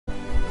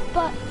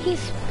but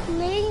he's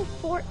playing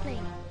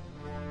Fortnite.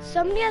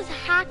 Somebody has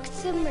hacked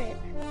simrit.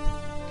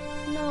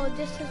 No,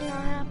 this is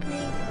not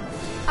happening.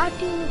 I have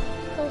to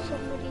kill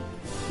somebody.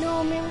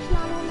 No, maybe it's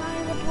not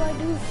online. What do I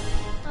do?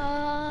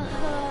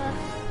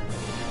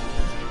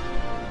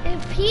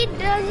 If he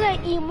does an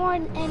emote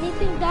and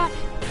anything that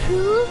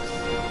proves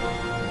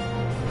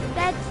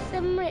that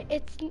simrit,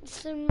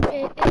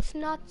 it's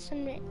not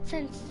simrit.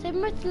 Since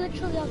simrit's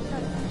literally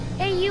outside.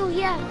 Hey you,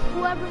 yeah,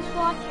 whoever's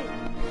watching.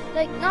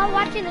 Like, not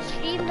watching the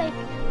stream, like,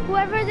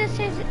 whoever this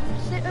is,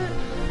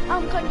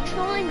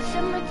 controlling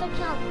simrit's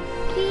account.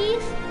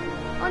 Please,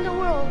 on the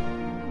world,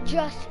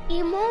 just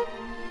emote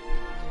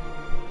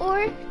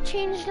or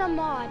change the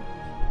mod.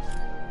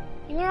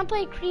 You wanna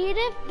play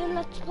creative? Then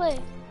let's play.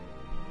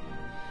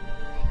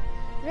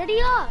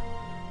 Ready up.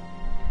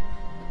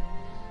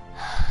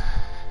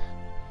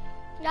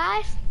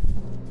 Guys,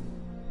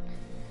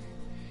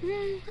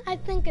 I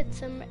think it's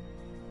simrit.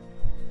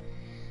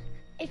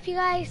 If you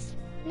guys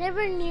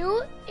never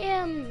knew,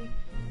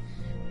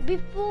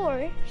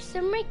 before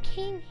simrit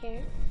came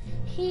here,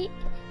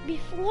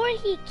 before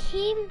he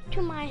came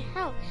to my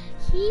house,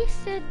 he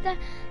said that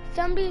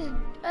somebody's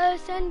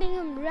sending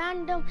him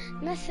random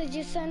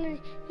messages, and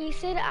he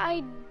said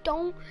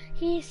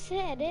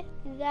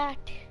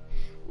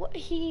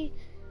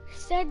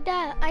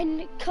that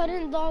I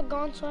couldn't log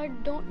on, so I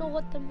don't know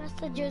what the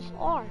messages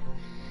are.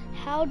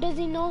 How does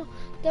he know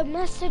the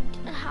message?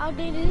 How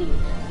did he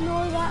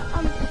know that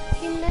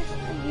he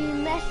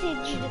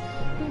messaged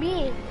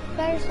me?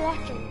 Guys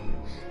watching.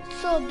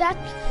 So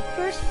that's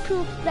first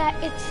proof that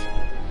is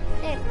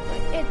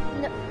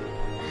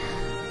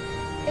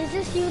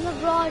this you in the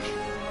garage?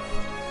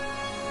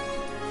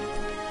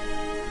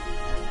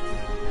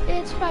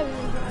 It's probably in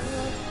the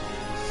garage.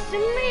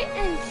 Simrit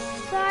and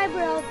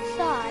Cyber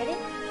outside,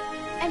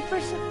 and for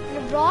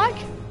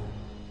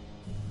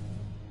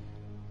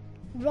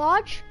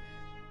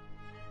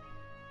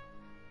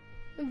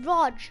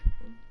Raj,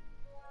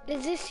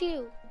 is this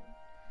you?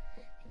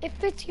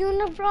 If it's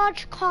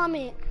Univraj,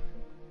 comment.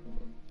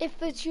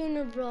 If it's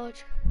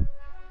Univraj,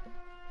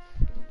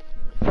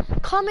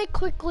 comment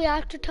quickly. I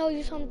have to tell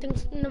you something,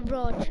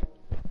 Navraj.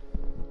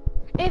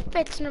 If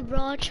it's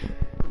Navraj.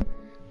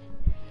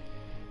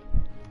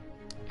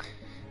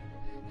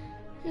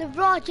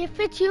 Navraj, if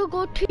it's you,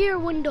 go to your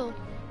window.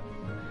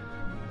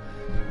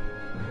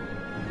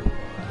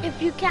 If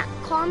you can't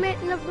comment,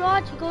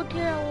 Navraj, go to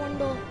your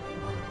window.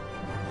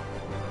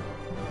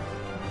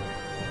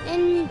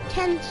 In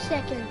 10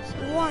 seconds.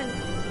 1,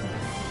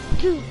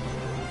 2.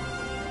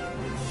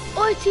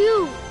 Oh, it's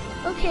you.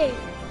 Okay.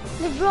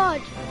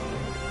 Navraj,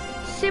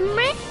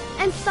 simrit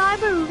and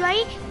Cyber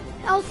right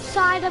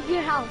outside of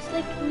your house.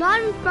 Like,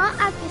 not in front,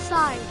 at the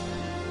side.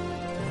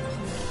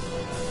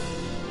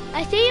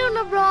 I see you,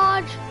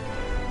 Navraj.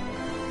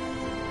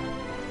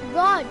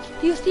 Raj,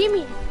 do you see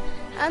me?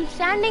 I'm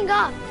standing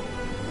up.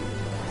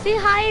 Say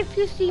hi if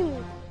you see me.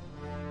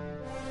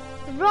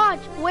 Raj,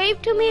 wave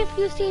to me if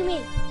you see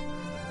me.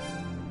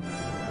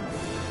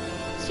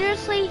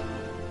 Seriously,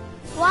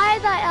 why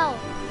the L?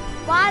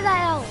 Why the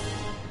L?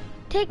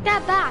 Take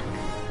that back.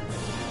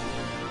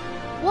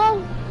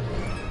 Whoa.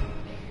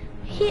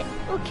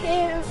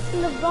 Okay,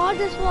 Navraj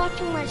is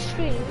watching my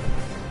stream.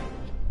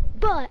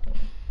 But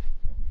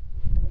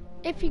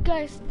if you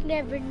guys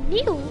never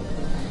knew,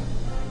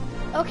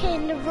 okay,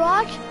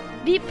 Navraj,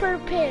 be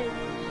prepared.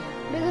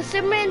 Because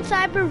simrit and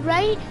Cyber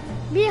right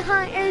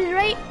behind and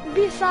right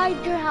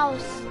beside your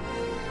house.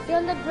 You're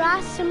on the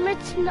grass,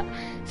 simrit's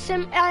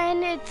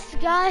and it's,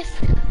 guys,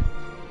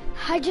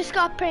 I just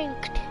got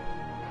pranked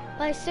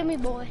by Simmy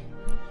Boy,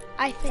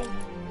 I think.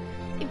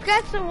 If you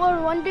guys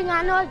were wondering,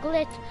 I know a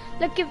glitch.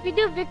 Look, if you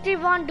do Victory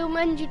Von Doom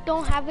and you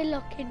don't have it,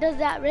 look, it does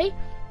that, right?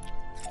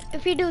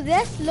 If you do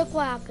this, look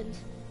what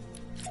happens.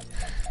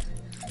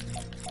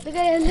 Look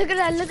at it, look at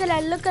that, look at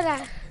that, look at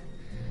that.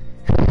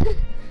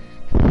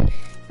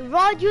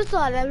 Rod, you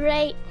saw that,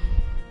 right?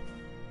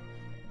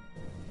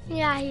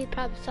 Yeah, he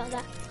probably saw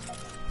that.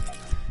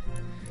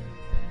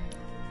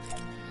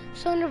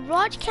 So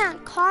Navraj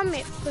can't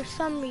comment for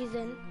some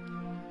reason.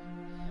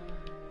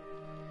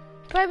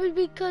 Probably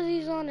because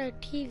he's on a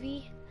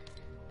TV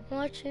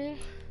watching.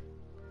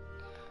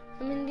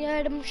 I'm in the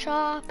item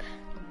shop.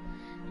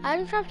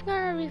 Item shop's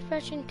gonna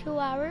refresh in 2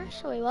 hours.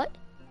 So wait, what?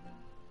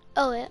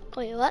 Oh wait,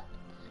 what?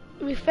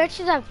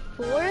 Refreshes at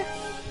 4?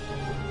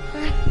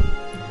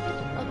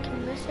 Okay,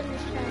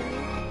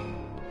 misunderstanding.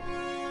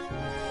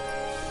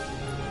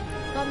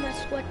 Got my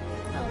sweat.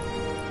 Oh.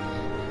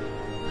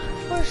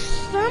 For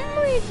some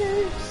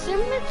reason,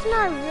 simrit's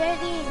not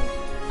ready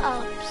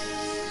up.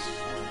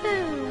 So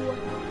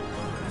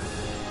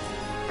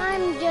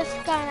I'm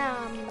just gonna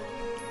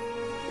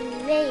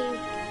lay.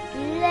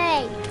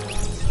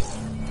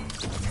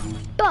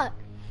 But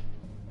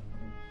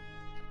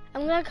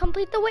I'm gonna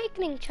complete the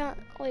awakening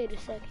challenge. Wait a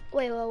second.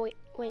 Wait. Let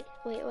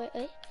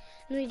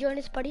me join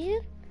his party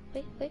here.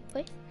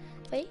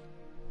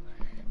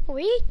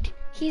 Wait.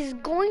 He's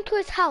going to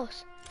his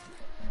house.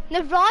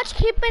 Navraj,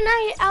 keep an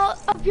eye out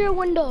of your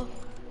window.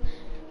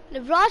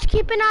 Navraj,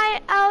 keep an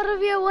eye out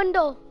of your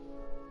window.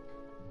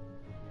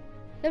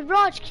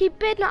 Raj,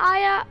 keep an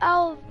eye out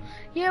of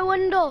your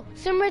window.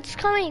 Simrit's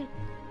coming.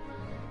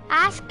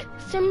 Ask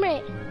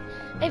Simrit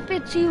if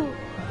it's you.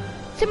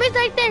 Simrit's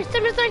right there.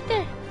 Simrit's right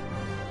there.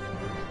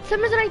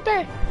 Simrit's right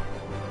there.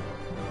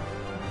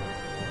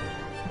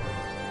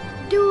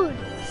 Dude,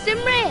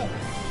 Simrit.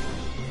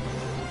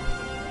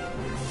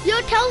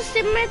 Yo, tell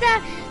Simrit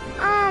that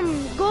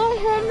go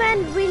home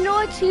and we know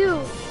it's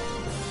you.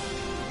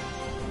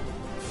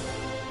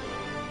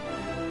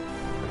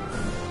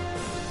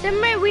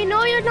 Simrit, we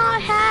know you're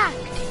not hacked.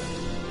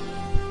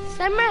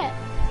 Simrit,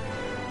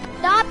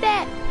 stop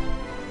it.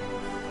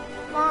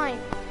 Fine.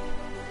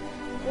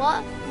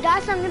 What?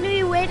 Guys, I'm gonna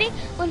be waiting.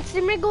 When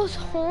Simrit goes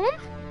home,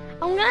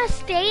 I'm gonna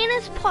stay in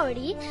his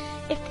party.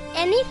 If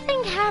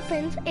anything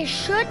happens, it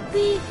should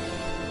be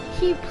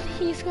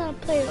he's gonna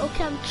play.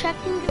 Okay, I'm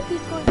checking if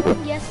he's going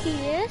home. Yes, he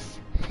is.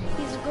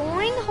 He's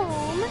going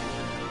home.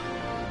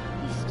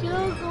 He's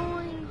still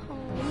going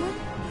home.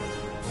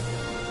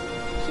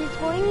 He's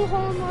going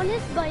home on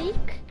his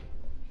bike.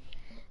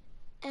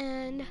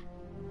 And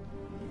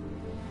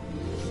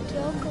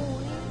still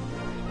going.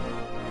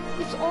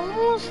 It's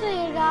almost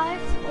there,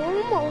 guys.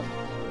 Almost.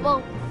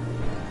 Well,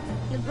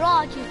 the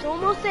Raj is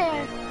almost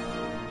there.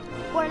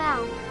 For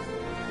now.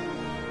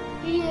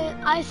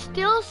 I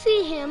still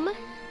see him.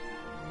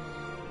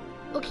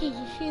 Okay,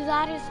 he's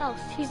at his house.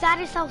 He's at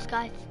his house,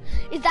 guys.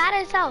 He's at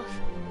his house.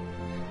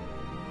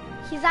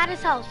 He's at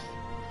his house.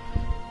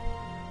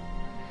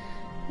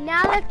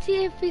 Now let's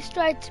see if he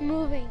starts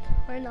moving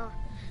or not.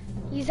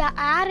 He's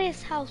at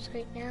his house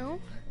right now.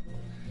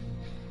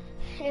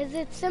 Is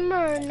it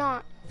Simmer or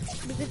not?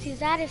 Because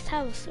he's at his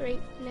house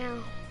right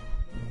now.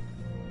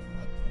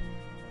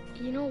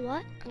 You know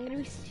what? I'm gonna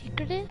be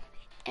secretive,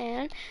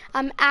 and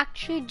I'm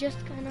actually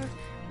just gonna,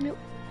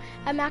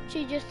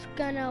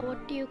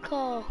 what do you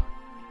call?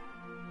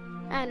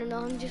 I don't know,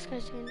 I'm just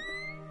gonna say.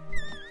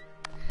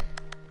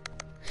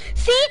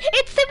 See,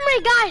 it's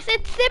Simrit, guys,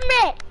 it's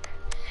Simrit.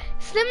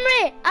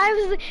 Simrit, I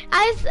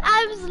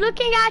was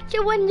looking at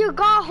you when you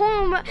got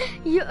home.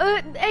 You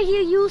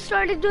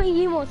started doing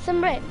emotes.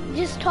 Simrit,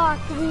 just talk.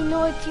 We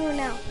know it's you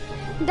now.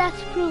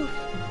 That's proof.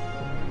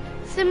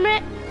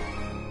 Simrit,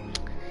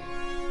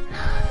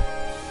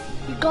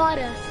 you got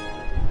us.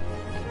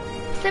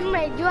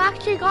 Simrit, you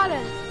actually got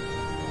us.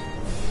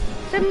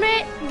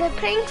 Simrit, the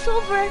prank's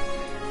over.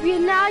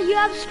 Now you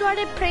have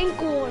started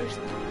prank wars.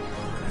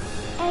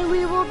 And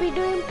we will be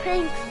doing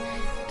pranks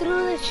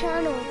through the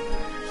channel.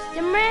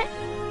 Simrit,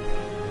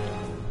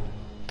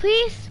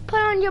 please put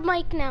on your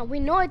mic now. We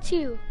know it's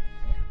you.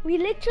 We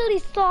literally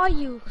saw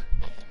you.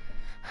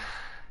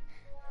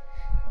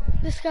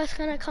 This guy's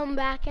gonna come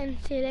back and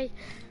say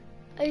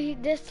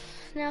like, this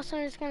Nelson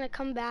is gonna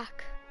come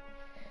back.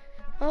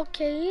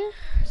 Okay,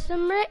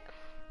 Simrit.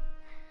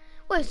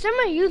 Wait,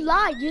 Simrit, you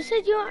lied. You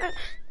said you are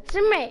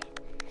Simrit.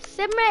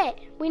 Simrit,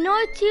 we know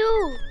it's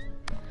you.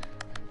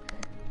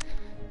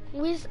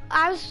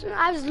 I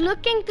was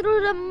looking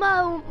through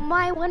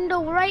my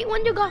window right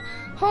when you got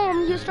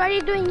home. You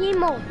started doing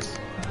emotes.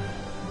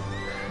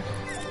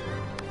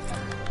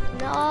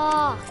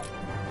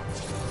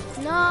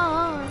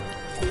 No.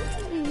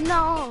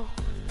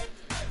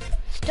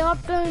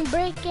 Stop doing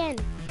break-in.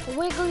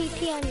 Wiggly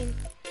tea, I mean.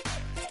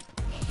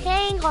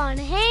 Hang on.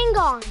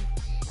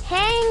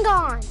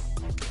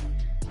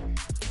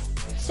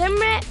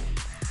 Simrit,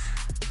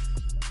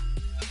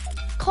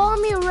 call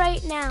me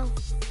right now.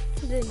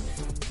 Then.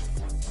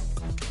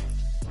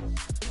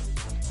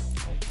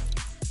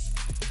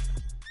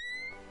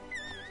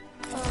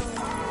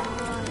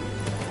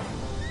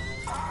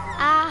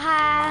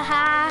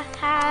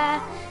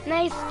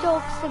 Nice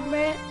joke,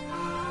 Simrit.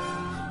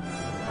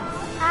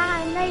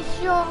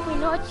 Nice joke. We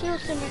know it's you,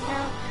 Simrit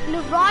now.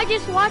 And Raj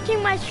is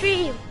watching my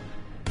stream.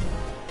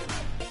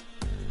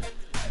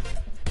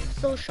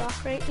 So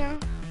shocked right now.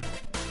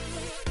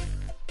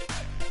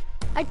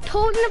 I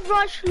told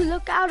Raj to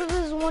look out of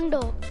his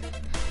window.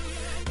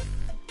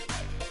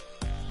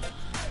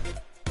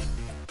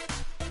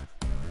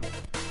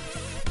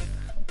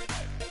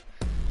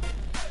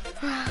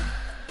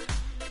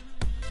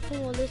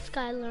 Will this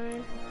guy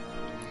learn?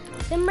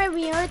 Simrit,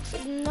 we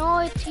know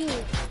it's you.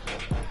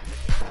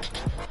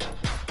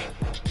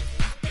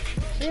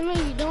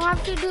 Simrit, you don't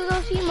have to do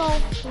those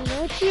emotes. We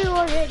know it's you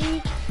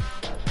already.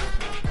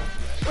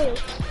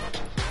 Wait.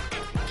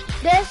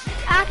 This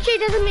actually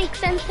doesn't make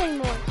sense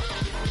anymore.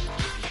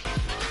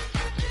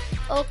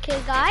 Okay,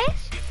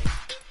 guys.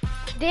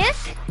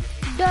 This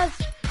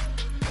does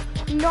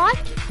not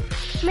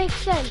make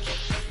sense.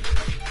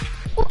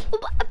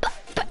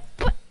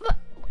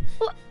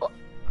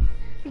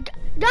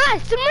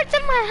 Guys, Simrit's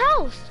in my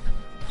house.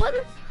 What?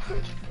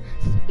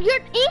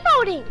 You're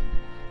emoting.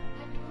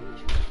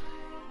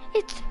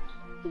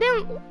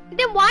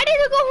 Then why did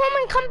you go home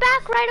and come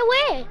back right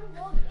away?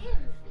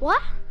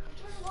 What?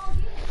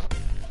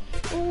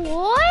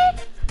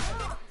 What?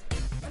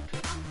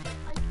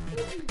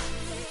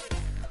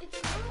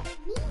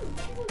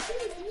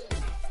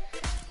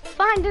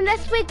 Fine, then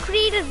let's make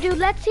creative, dude.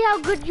 Let's see how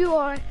good you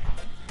are.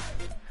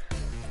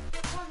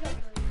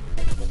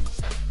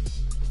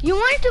 You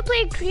wanted to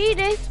play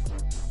creative?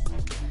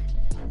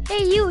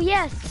 Hey, you,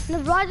 yes.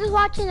 Navraj is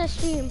watching the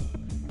stream.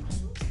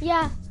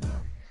 Yeah.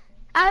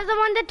 I was the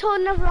one that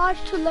told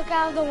Navraj to look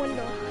out of the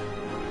window.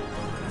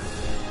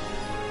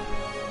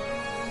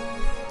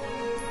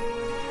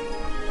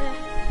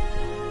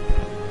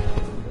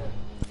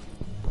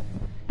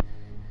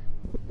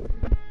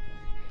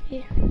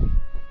 Yeah.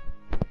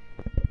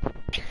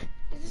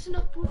 Is this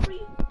enough proof for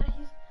you that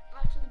he's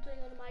actually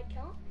playing on my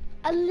account?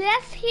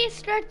 Unless he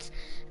starts,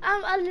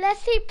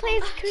 unless he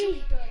plays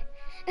creative.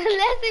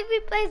 Unless if he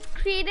plays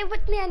creative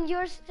with me and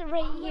yours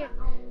right here.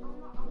 I'm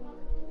not gonna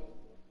do it.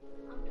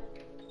 I'm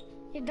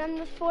done. You done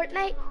with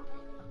Fortnite?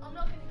 I'm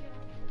not gonna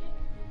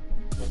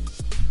get it.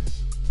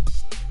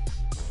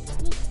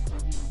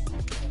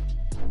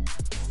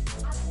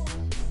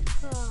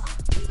 Oh.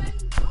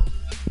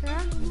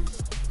 Huh?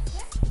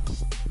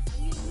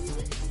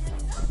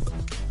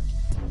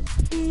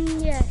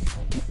 Yes.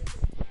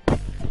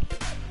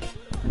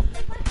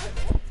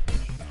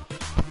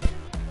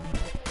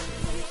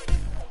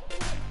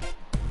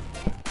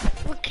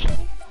 Okay.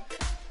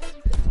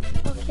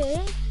 Okay.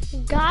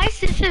 Guys,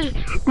 this is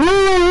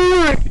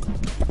weird.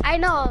 I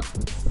know.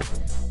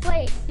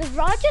 Wait, the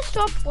Roger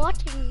stopped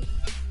watching me.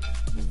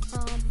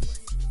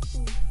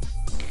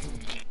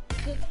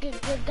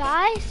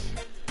 Guys.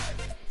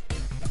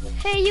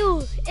 Hey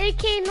you,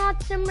 AK not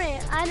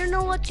Simrit. I don't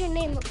know what's your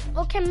name.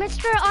 Okay,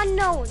 Mr.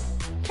 Unknown.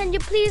 Can you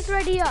please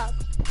ready up?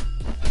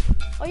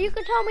 Or you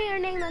could tell me your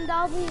name and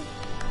I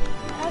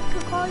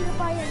could call you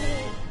by your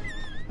name.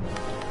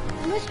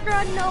 Mr.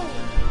 Unknown.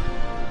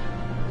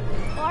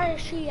 Or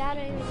is she? I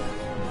don't even know.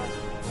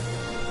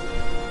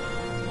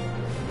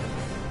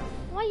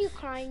 Why are you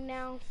crying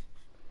now?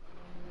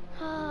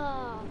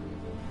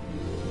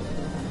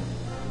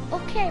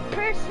 Okay,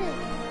 person.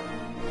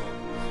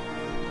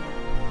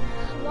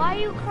 Why are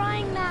you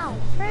crying now?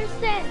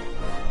 Person.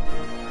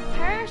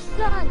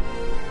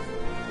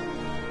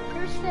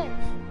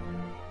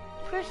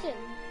 Person.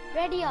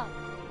 Ready up.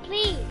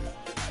 Please.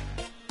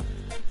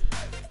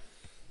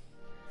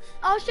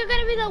 Also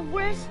gonna be the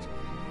worst.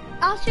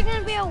 Also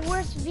gonna be a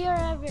worst viewer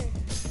ever.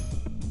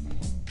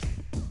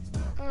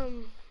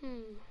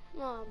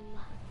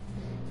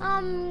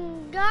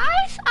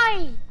 Guys,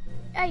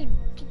 I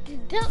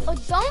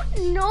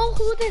don't know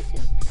who this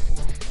is.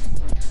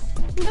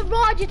 The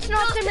Raj, it's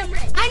not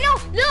Simrit. I know,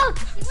 look!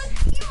 He was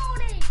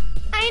emoting!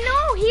 I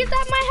know, he's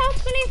at my house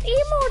when he's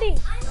emoting.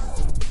 I know!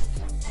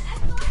 I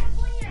saw him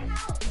going to your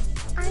house.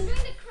 He's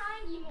doing the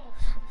crying emo.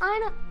 I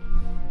know.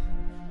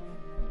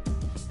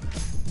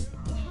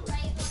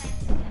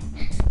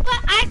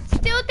 But I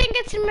still think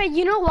it's Simrit.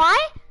 You know why?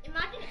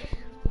 Imagine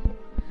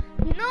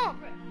if No.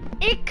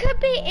 It could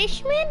be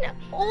Ishman,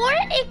 or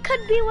it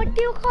could be, what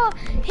do you call,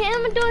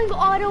 him doing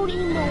auto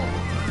emo.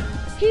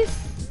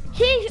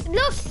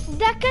 Look,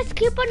 that guys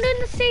keep on doing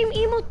the same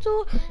emo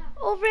too,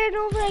 over and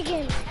over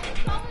again.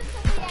 probably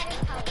somebody at his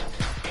house.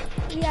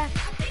 Yeah.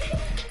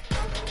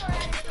 Something were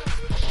at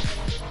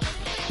his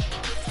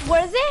house.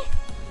 Were they?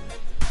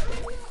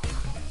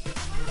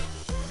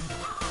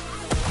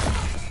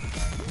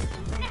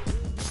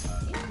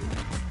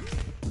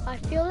 I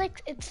feel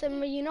like it's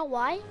Simrit. You know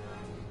why?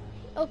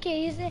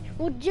 Okay, he said,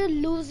 would you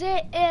lose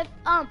it if,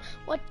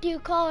 what do you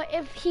call it,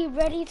 if he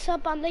readies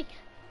up? I'm like,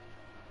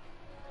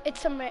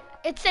 it's Simrit,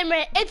 it's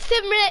Simrit, it's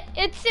Simrit,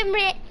 it's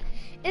Simrit,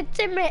 it's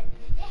Simrit.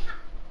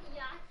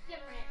 Yeah,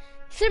 Simrit.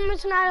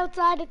 Simrit's not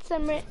outside, it's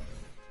Simrit.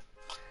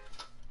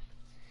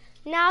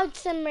 Now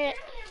it's Simrit.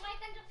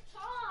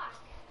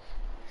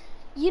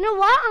 You know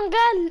what, I'm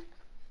gonna...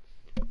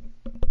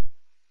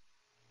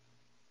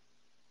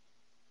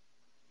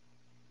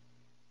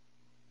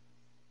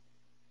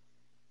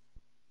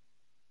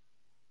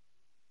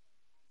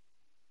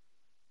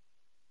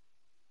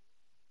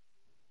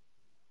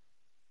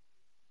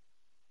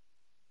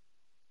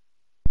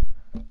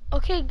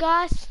 Okay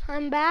guys,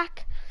 I'm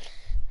back.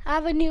 I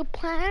have a new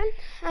plan.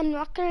 I'm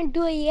not gonna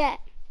do it yet.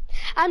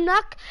 I'm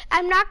not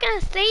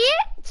gonna say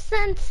it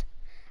since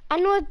I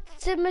know what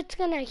Simrit's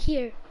gonna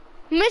hear.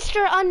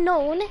 Mr.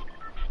 Unknown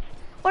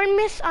or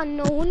Miss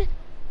Unknown.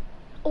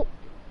 Oh,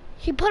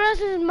 he put on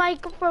his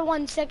mic for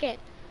 1 second.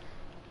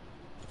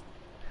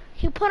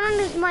 He put on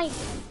his mic.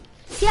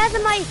 He has a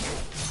mic.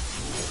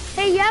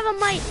 Hey, you have a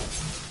mic.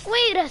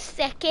 Wait a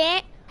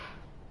second.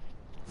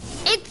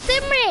 It's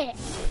Simrit.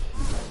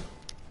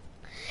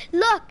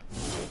 Look,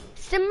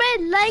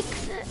 Simrit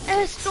likes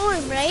a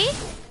storm, right?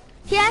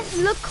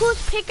 Look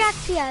whose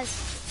pickaxe he has.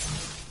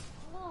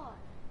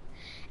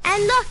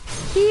 And look,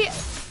 he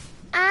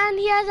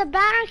has a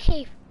banner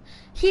cave.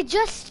 He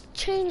just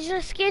changed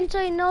the skin so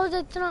he knows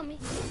it's not me.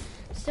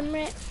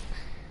 Simrit,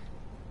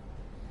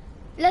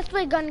 let's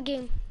play gun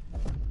game.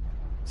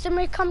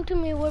 Simrit, come to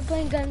me, we're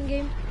playing gun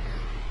game.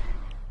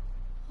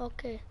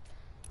 Okay.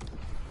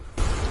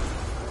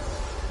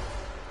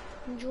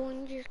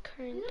 Join your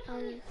current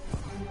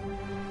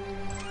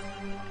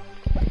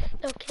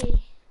Okay.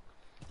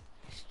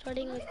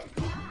 Starting with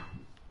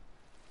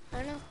I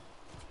don't know.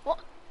 What?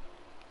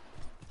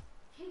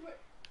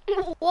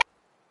 What?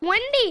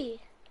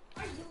 Wendy!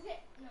 Are you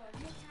it? No,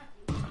 you can't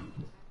be.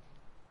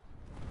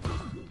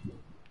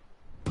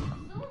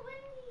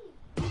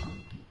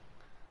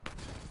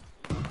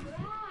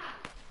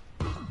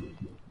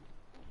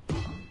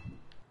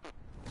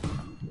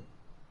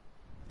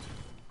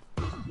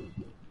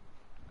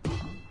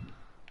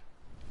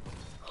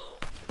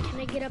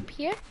 get up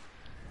here.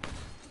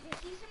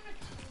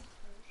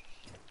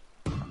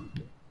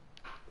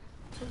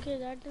 Okay,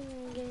 that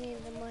doesn't give me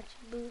the much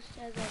boost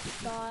as I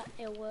thought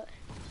it would.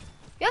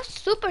 You have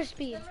super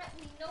speed.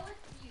 We know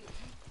it's you.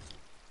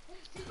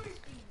 Super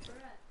speed,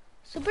 bruh.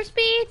 Super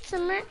speed,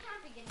 Simrit.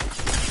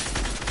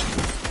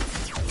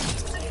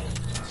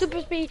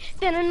 Super speed.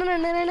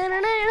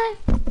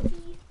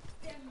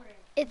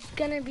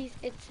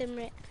 It's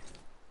Simrit.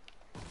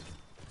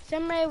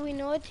 Simrit, we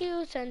know it's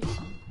you since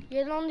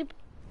you're the only.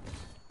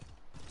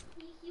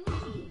 He will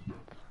be.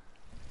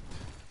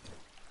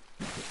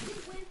 He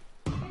wins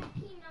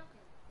 15-0.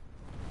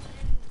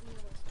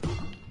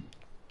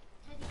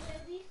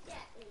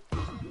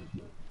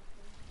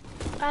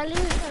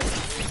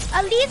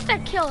 At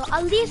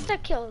least a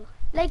kill,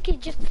 like you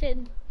just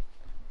did.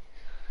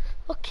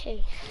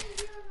 Okay.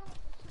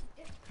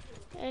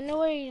 I know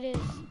where it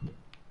is.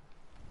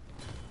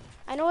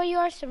 I know where you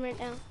are, Simrit,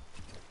 now.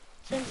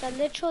 Since I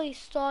literally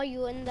saw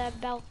you in that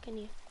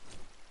balcony.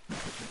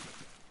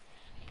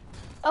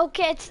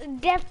 Okay, it's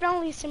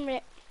definitely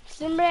Simrit.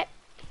 Simrit,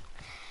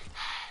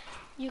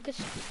 you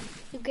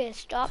can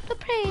stop the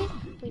play.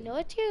 We know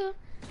it's you.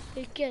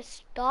 You can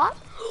stop.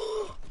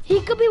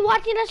 He could be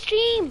watching a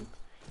stream.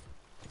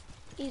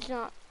 He's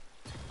not.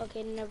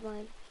 Okay, never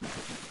mind.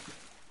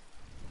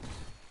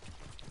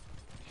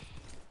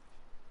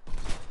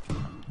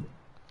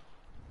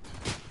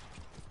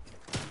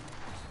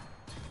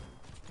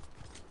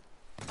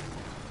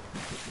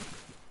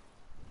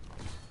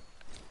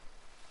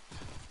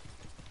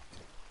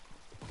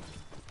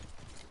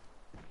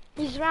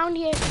 He's around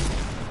here.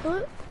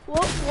 Whoa,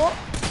 whoa.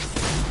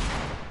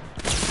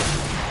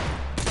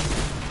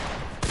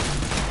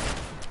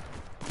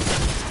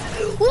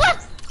 What?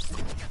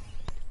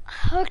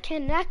 Okay,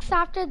 next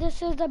after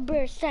this is a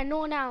burst. I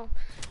know now.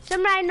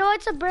 Simran, I know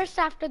it's a burst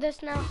after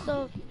this now,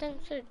 so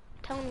thanks for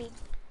telling me.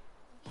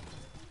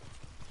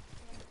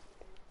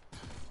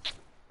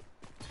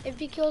 If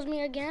he kills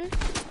me again.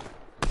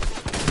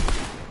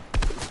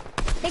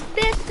 Take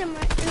this,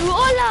 Simran.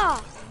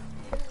 Hola!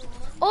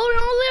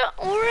 Oh,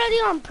 we're already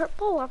on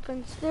purple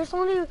weapons. There's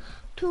only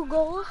 2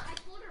 goals. I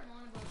told her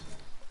mom about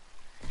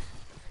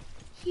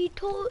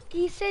this.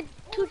 He said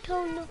to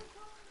tell no.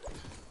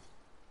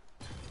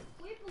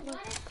 Wait, but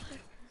what if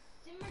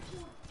Simmer to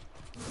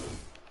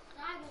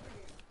dive over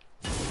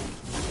here?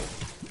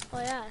 Oh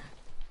yeah.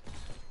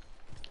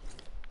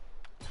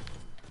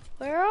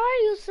 Where are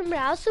you,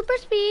 Simra? Super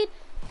speed.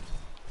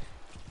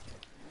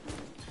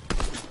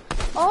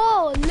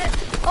 Oh, Lily.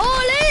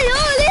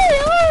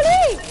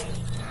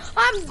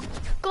 I'm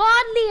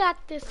godly at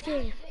this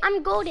game.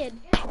 I'm goated.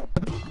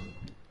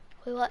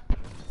 Wait, what?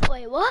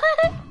 Wait, what?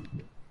 Okay,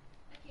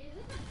 is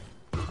this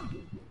a...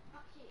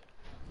 Okay,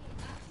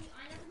 actually, I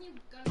never knew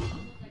gun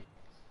game was like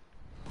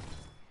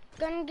this.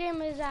 Gun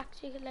game is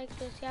actually like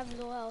this. You have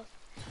low health.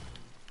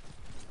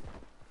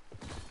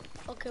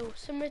 Okay, well,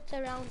 Simrit's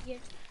around here.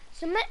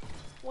 Simrit,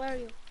 where are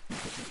you?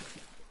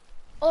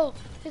 Oh,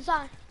 he's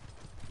on.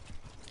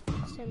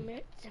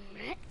 Simrit,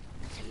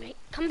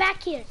 come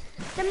back here.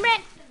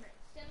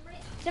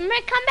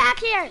 Simrit, come back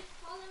here.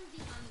 Call him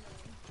the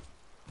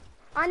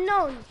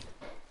Unknown.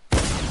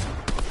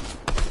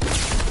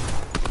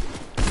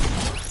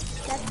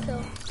 Let's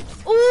go.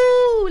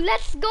 Ooh,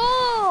 let's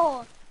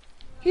go.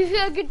 He's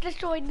gonna get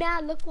destroyed now.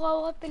 Look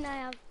what weapon I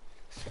have.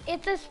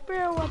 It's a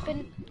spear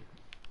weapon.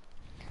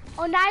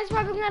 Oh, now he's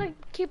probably gonna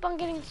keep on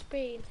getting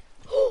sprayed.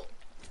 So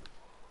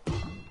he's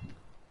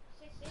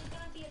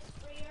gonna be a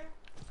sprayer?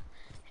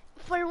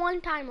 For one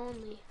time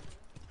only.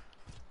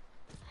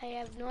 I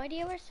have no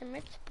idea where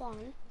Simrit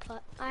spawned,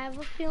 but I have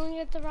a feeling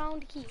it's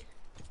around here.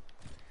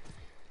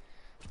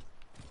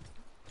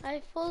 I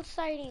have full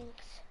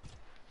sightings.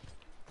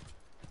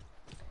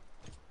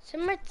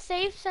 Simrit's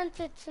safe since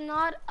it's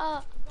not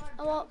a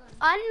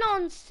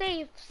unknown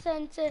safe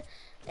since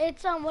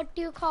it's what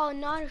do you call it,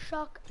 not a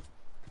shock.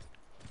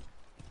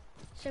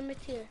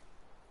 Simrit's here.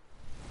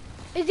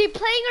 Is he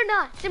playing or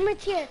not?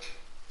 Simrit's here.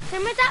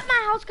 Simrit's at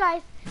my house,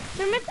 guys.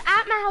 Simrit's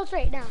at my house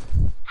right now.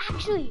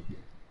 Actually,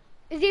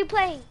 is he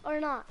playing or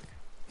not?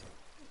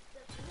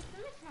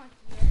 Simmer's not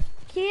here.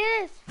 He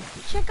is.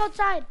 Check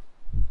outside.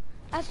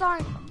 I saw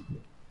him.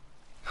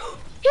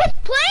 He's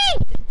playing!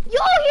 Yo,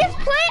 he's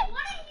playing!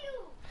 What are you?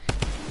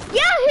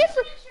 Yeah,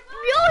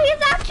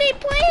 he's actually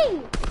playing!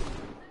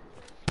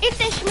 It's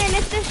Ishman.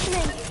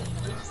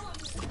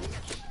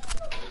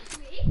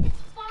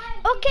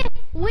 Okay,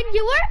 when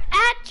you were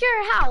at your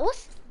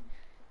house,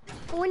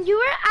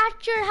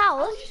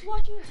 Just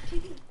watching his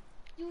TV.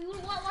 You were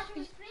watching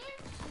his screen?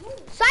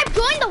 Saib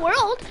joined the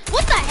world.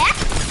 What the heck?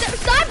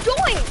 Saib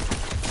joined.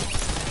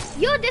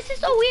 Yo, this is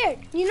so weird.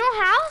 You know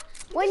how?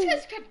 When This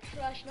guy's kept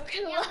crush, not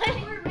gonna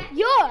lie.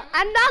 yo,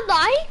 I'm not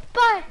lying,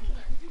 but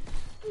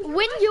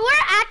when you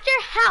were at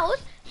your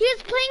house, he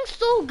was playing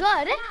so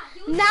good.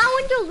 Now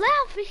when you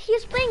left,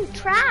 he's playing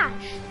trash.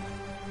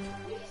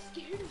 He's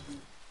scared of me.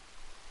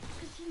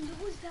 Because he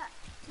knows that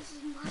this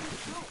is my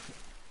house.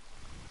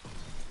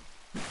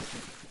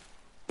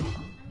 I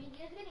mean, he's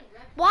getting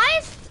wrecked. Why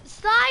is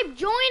Saib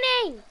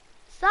joining?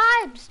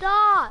 Saib,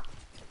 stop.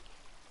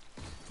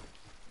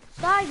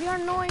 Side, you're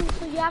annoying,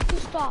 so you have to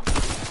stop.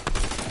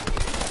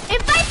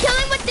 If I kill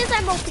him with this,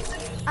 I'm OP.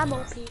 I'm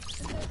OP.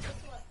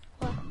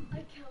 What? I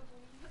can't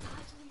believe you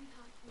actually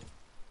hacked me.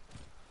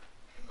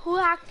 Who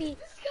hacked me?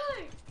 This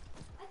guy!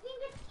 I think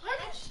it's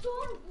at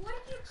store. What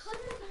if your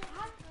cousin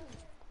hacked me?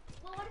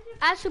 Well, what if your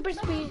At super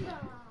speed.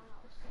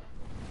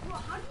 Bro,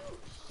 how do you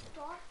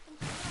start from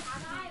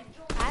hacking?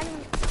 I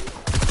don't.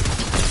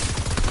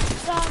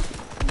 So,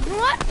 you know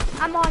what?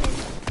 I'm on it.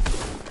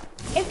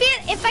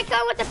 If I kill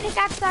him with the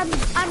pickaxe, I'm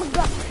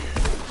good.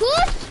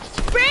 Who's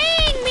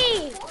spraying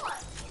me?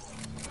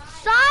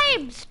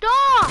 Saib,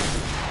 stop!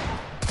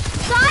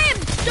 Saib,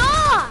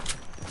 stop!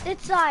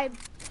 It's Saib.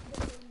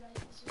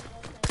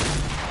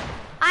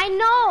 I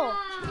know.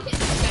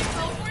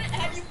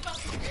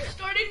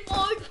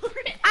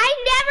 I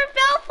never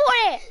fell for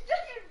it.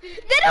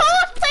 Then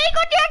who's playing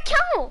on your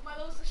account? My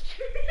little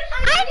sister.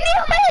 I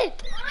knew it.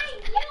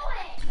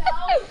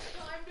 Now it's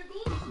time to go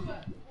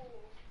sweat.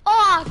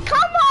 Oh,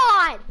 come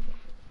on.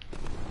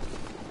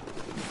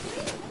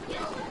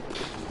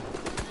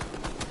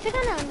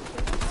 Second on.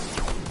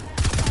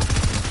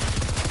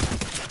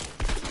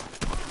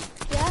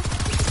 Yeah.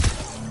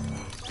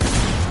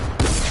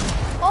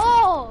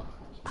 Oh.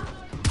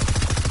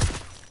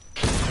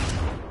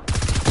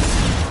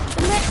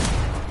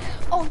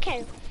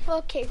 Okay.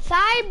 Okay.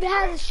 Saib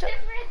has a shot.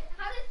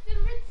 How does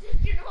Simrit's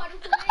sister know how to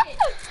play?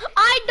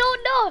 I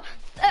don't know.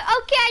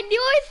 Okay, I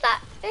knew I saw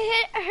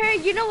hit her.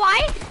 You know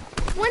why?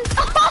 When look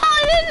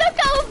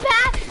how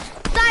bad.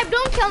 Saib,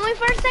 don't kill me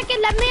for a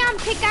second. Let me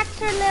pickaxe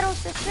her little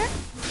sister.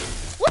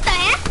 What the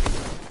heck?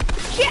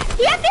 He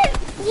has this.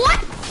 What?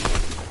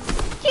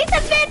 She's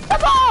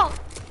invincible.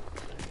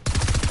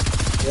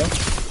 Yeah?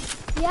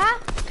 Yeah?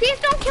 Please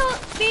don't kill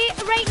me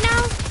right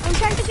now. I'm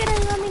trying to get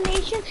an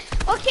elimination.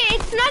 Okay,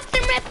 it's not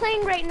Simrit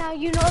playing right now.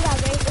 You know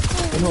that, right?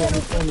 It's only No, little-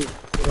 it's only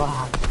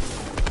wow.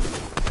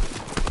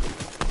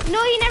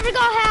 No, he never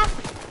got hacked.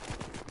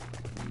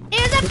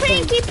 It was a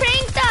prank. He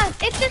pranked us.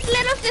 It's his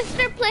little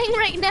sister playing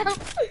right now.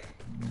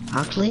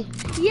 Actually?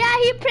 Yeah,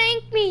 he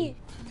pranked me.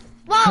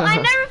 Well, I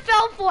never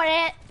fell for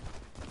it.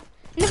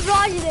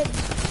 Nevraj did.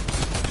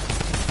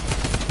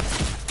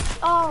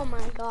 Oh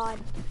my god.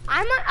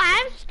 I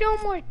have still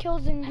more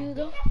kills than you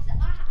though.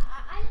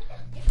 I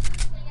think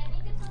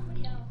it's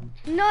somebody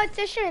else. No, it's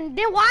Ishan.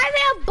 Then why are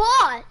they a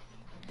bot?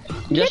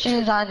 Justin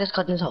is at his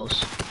cousin's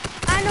house.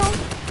 I know.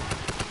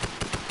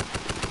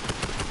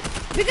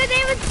 Because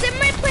they were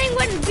Simrit playing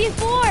one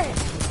before.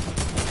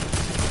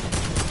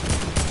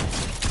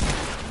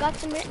 Got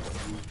Simrit.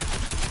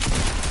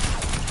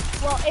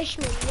 Well,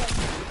 Ishmael, yes.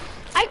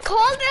 I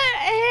called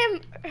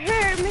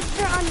her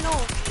Mr.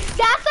 Unknown.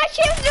 That's why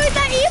she was doing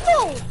that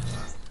evil.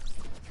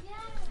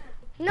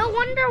 Yeah. No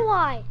wonder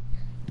why.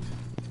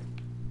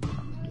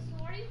 I'm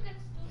sorry you can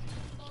still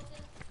speak about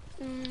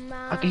this.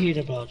 I can hear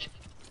the vlog.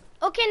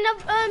 Okay, no,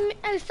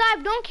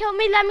 Saib, don't kill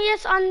me. Let me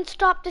just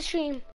unstop the stream.